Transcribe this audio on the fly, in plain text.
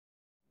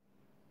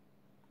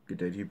Good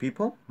day to you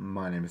people.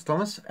 My name is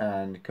Thomas,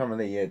 and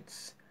currently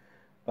it's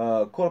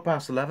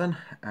 11:15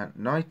 at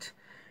night.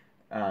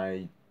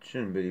 I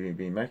shouldn't really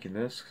be making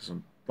this because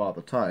I'm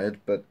rather tired,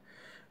 but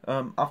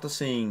after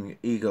seeing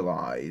Eagle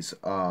Eye's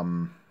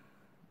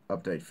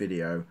update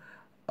video,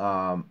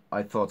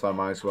 I thought I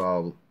might as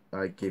well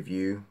give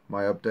you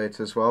my updates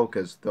as well,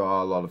 because there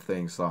are a lot of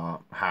things that are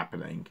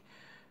happening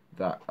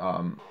that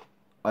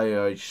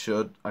I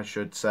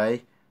should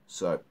say,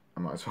 so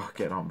I might as well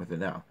get on with it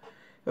now.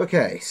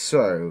 Okay,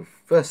 so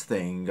first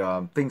thing,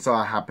 things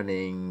are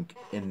happening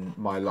in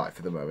my life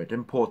at the moment,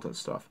 important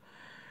stuff.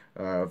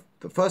 The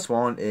first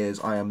one is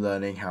I am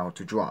learning how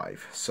to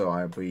drive, so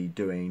I'll be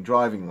doing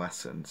driving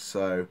lessons.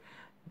 So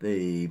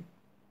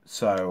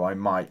I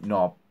might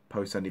not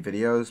post any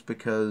videos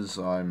because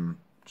I'm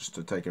just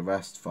to take a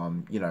rest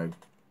from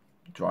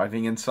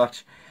driving and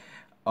such.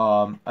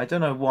 I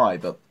don't know why,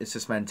 but it's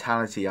this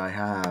mentality I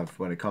have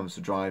when it comes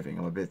to driving.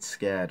 I'm a bit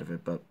scared of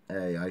it, but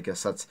hey, I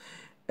guess that's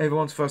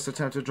everyone's first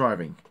attempt at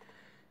driving.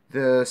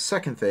 The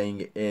second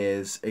thing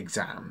is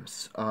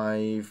exams.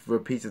 I've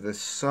repeated this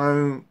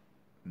so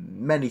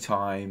many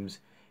times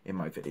in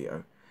my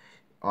video.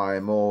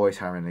 I'm always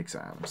having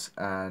exams,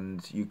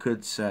 and you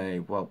could say,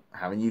 well,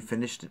 haven't you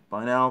finished it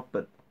by now?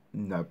 But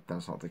no,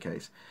 that's not the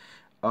case.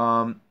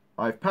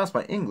 I've passed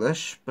my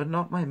English, but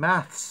not my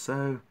maths,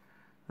 so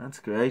that's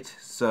great.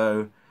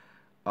 So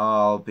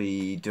I'll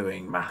be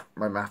doing my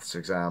maths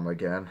exam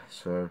again,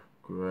 so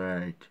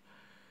great.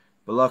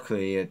 But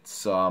luckily,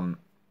 it's one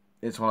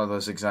of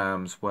those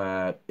exams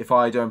where if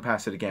I don't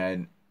pass it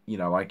again,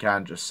 I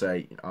can just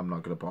say I'm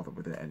not going to bother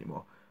with it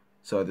anymore.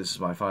 So this is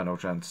my final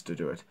chance to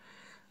do it.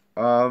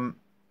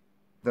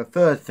 The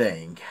third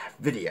thing,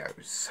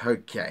 videos.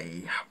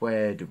 Okay,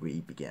 where do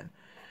we begin?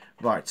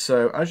 Right,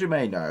 so as you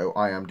may know,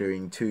 I am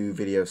doing two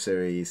video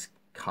series,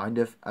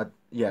 a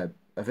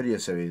video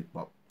series,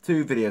 well,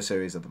 two video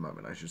series at the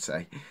moment, I should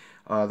say.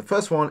 The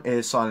first one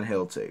is Silent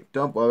Hill 2.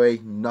 Don't worry,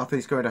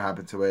 nothing's going to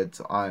happen to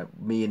it.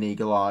 Me and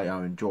Eagle Eye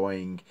are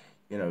enjoying,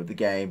 the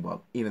game.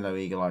 Well, even though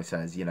Eagle Eye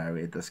says,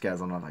 the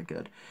scares are not that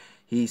good,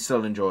 he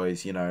still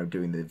enjoys,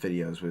 doing the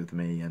videos with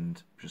me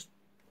and just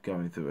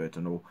going through it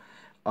and all.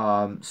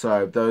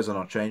 So those are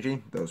not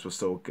changing. Those will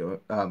still go.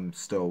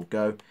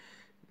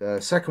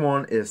 The second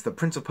one is the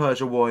Prince of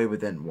Persia: Warrior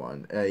Within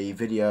one, a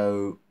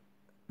video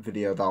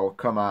that will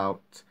come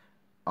out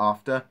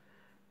after,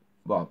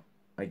 well,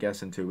 I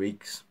guess in 2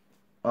 weeks.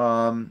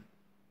 After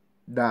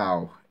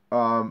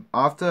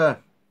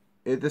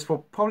this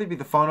will probably be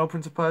the final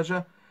Prince of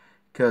Persia,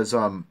 because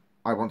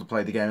I want to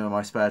play the game in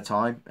my spare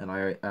time, and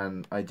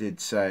I did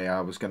say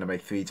I was going to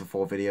make 3 to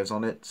 4 videos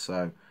on it,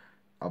 so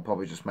I'll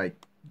probably just make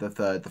the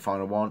third the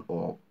final one,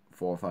 or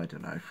fourth, I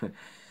don't know.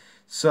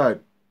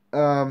 So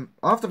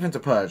after Prince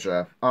of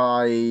Persia,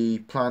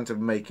 I plan to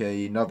make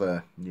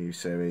another new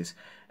series,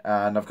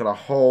 and I've got a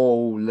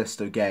whole list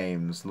of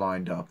games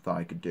lined up that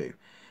I could do.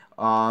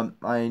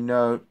 I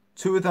know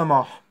 2 of them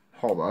are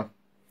horror.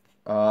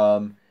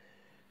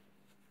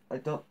 I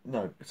don't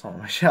know, it's not on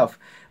my shelf.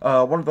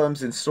 One of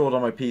them's installed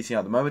on my PC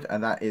at the moment,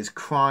 and that is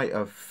Cry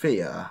of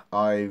Fear.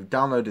 I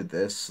downloaded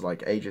this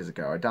like ages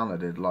ago. I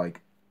downloaded it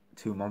like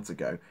 2 months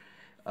ago.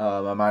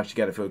 I managed to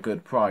get it for a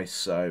good price,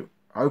 so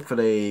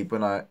hopefully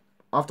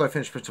after I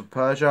finish Prince of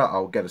Persia,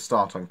 I'll get a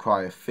start on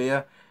Cry of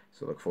Fear,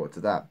 so look forward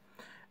to that.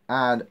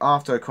 And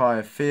after Cry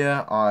of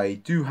Fear, I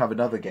do have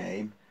another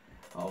game.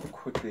 I'll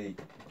quickly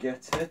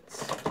get it.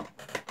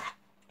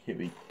 Here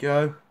we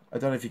go. I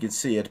don't know if you can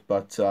see it,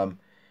 but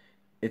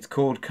it's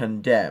called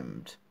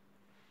Condemned.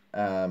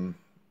 Well,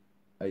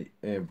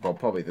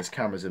 probably this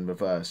camera's in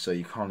reverse, so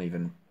you can't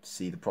even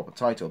see the proper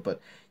title. But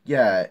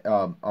yeah,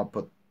 I'll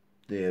put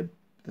the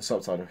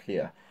subtitle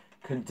here.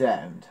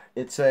 Condemned.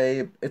 It's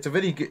a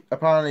really good.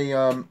 Apparently,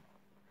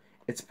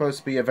 it's supposed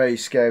to be a very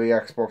scary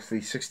Xbox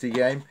 360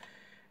 game,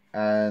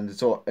 and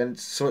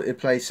it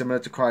plays similar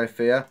to Cry of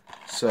Fear,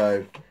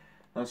 so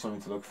that's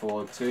something to look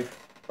forward to.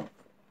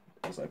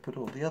 As I put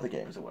all the other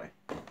games away.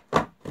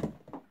 There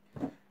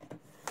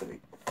we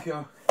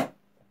go.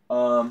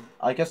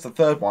 I guess the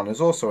third one is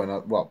also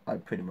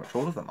pretty much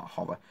all of them are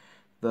horror.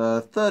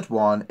 The third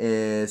one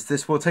is,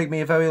 this will take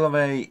me a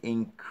very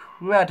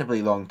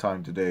incredibly long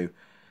time to do,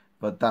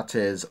 but that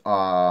is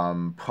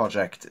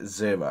Project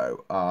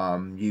Zero.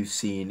 You've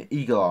seen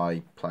Eagle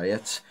Eye play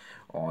it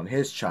on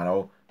his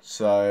channel,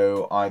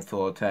 so I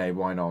thought, hey,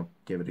 why not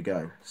give it a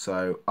go?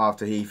 So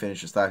after he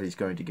finishes that, he's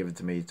going to give it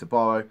to me to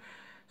borrow,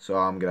 so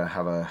I'm going to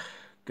have a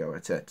go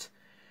at it.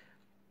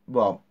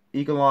 Well,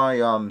 Eagle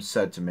Eye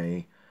said to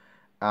me,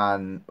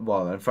 and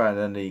Fred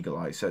and Eagle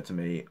Eye said to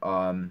me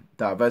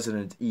that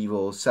Resident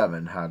Evil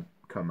 7 had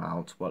come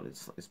out. Well,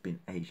 it's been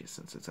ages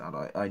since it's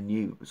out. I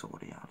knew it was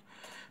already out.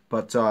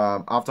 But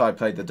after I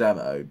played the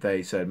demo,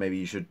 they said maybe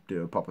you should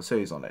do a proper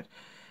series on it.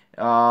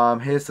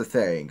 Here's the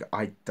thing.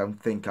 I don't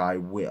think I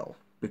will,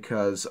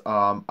 because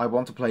I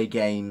want to play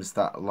games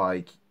that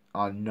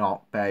are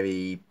not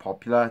very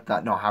popular,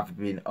 that have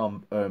been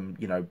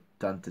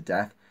done to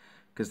death,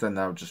 because then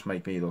that would just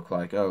make me look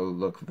like, oh,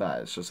 look at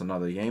that, it's just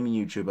another gaming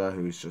YouTuber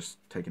who's just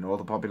taking all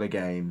the popular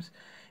games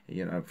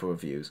you know, for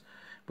reviews.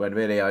 When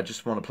really I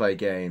just want to play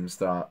games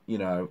that, you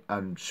know,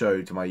 and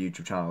show to my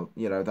YouTube channel,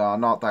 you know, that are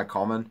not that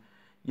common.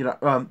 You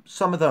know,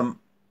 some of them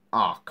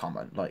are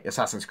common, like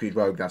Assassin's Creed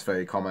Rogue, that's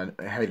very common.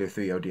 Halo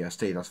 3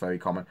 ODST, that's very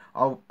common.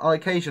 I'll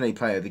occasionally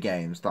play the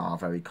games that are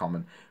very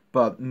common,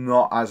 but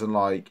not as in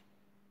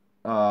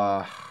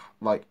uh,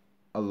 like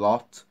a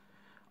lot.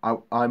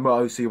 I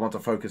mostly want to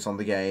focus on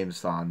the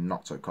games that are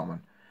not so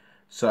common.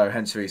 So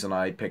hence the reason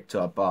I picked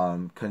up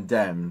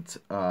Condemned,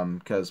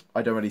 because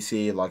I don't really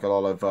see like a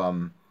lot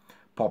of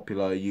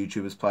popular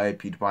YouTubers play it.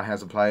 PewDiePie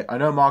hasn't played. I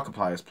know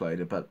Markiplier has played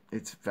it, but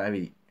it's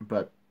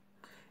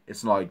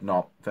like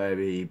not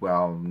very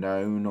well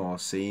known or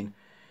seen.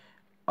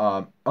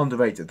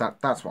 Underrated.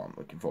 That's what I'm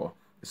looking for.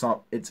 It's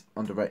not. It's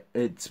underrated.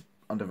 It's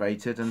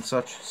underrated and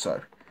such.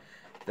 So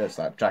there's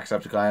that.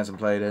 Jacksepticeye hasn't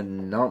played it.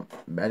 Not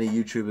many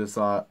YouTubers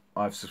that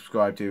I've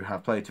subscribed to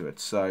have played to it.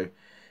 So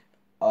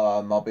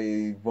I'll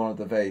be one of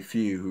the very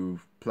few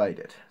who've played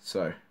it.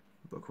 So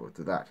look forward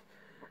to that.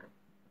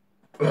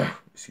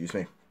 Excuse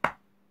me.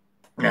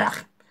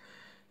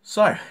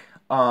 So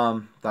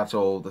that's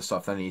all the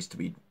stuff that needs to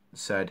be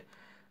said.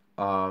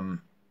 I'll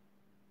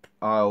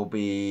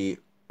be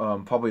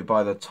probably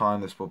by the time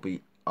this will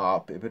be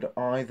up, it would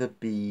either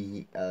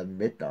be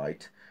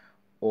midnight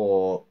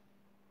or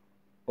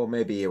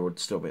maybe it would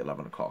still be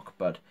 11 o'clock.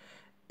 But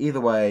either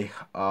way,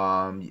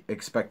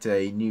 expect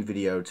a new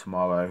video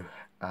tomorrow,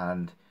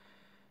 and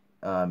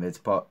it's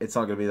not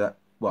going to be that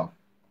well.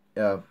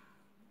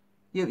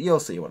 You'll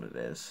see what it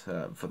is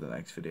for the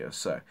next video.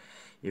 So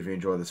if you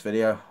enjoy this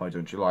video, why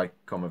don't you like,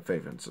 comment,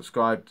 favorite, and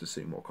subscribe to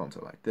see more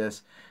content like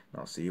this.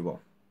 And I'll see you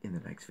all in the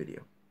next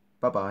video.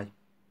 Bye bye.